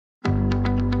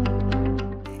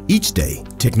Each day,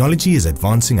 technology is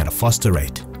advancing at a faster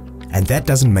rate, and that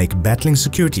doesn't make battling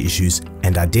security issues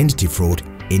and identity fraud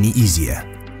any easier.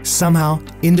 Somehow,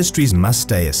 industries must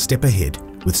stay a step ahead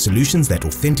with solutions that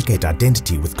authenticate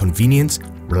identity with convenience,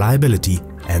 reliability,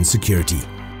 and security.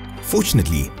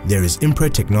 Fortunately, there is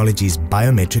Impro Technology's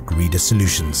biometric reader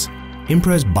solutions.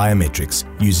 Impro's biometrics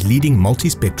use leading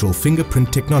multispectral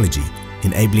fingerprint technology,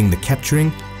 enabling the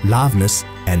capturing, liveness,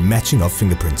 and matching of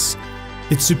fingerprints.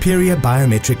 Its superior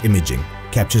biometric imaging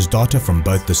captures data from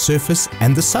both the surface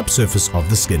and the subsurface of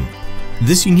the skin.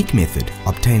 This unique method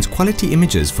obtains quality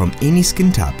images from any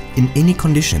skin type in any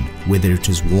condition, whether it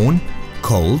is worn,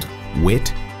 cold,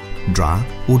 wet, dry,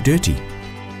 or dirty.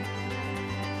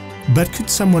 But could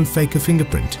someone fake a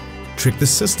fingerprint? Trick the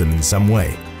system in some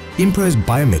way? Impro's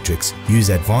biometrics use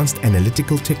advanced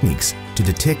analytical techniques to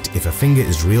detect if a finger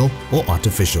is real or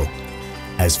artificial.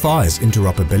 As far as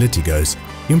interoperability goes,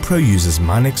 Impro uses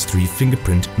Minex 3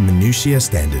 fingerprint minutiae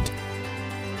standard.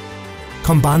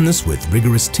 Combine this with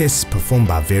rigorous tests performed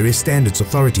by various standards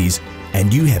authorities,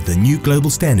 and you have the new global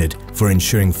standard for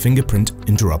ensuring fingerprint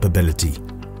interoperability.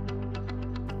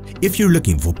 If you're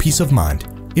looking for peace of mind,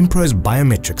 Impro's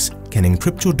biometrics can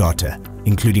encrypt your data,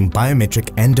 including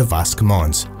biometric and device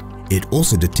commands. It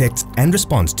also detects and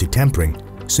responds to tampering,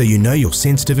 so you know your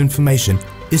sensitive information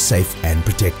is safe and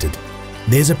protected.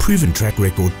 There's a proven track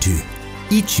record too.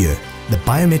 Each year, the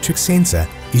biometric sensor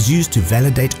is used to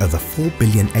validate over 4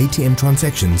 billion ATM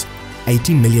transactions,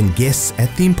 80 million guests at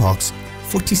theme parks,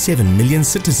 47 million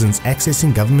citizens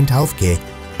accessing government healthcare,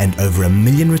 and over 1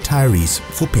 million retirees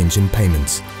for pension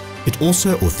payments. It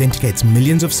also authenticates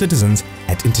millions of citizens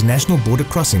at international border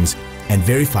crossings and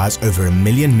verifies over 1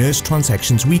 million nurse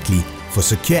transactions weekly for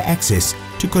secure access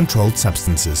to controlled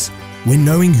substances. When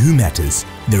knowing who matters,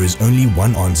 there is only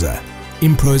one answer: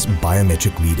 Impro's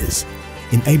biometric readers,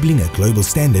 enabling a global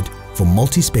standard for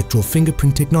multispectral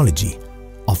fingerprint technology,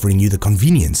 offering you the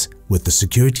convenience with the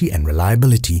security and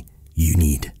reliability you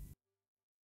need.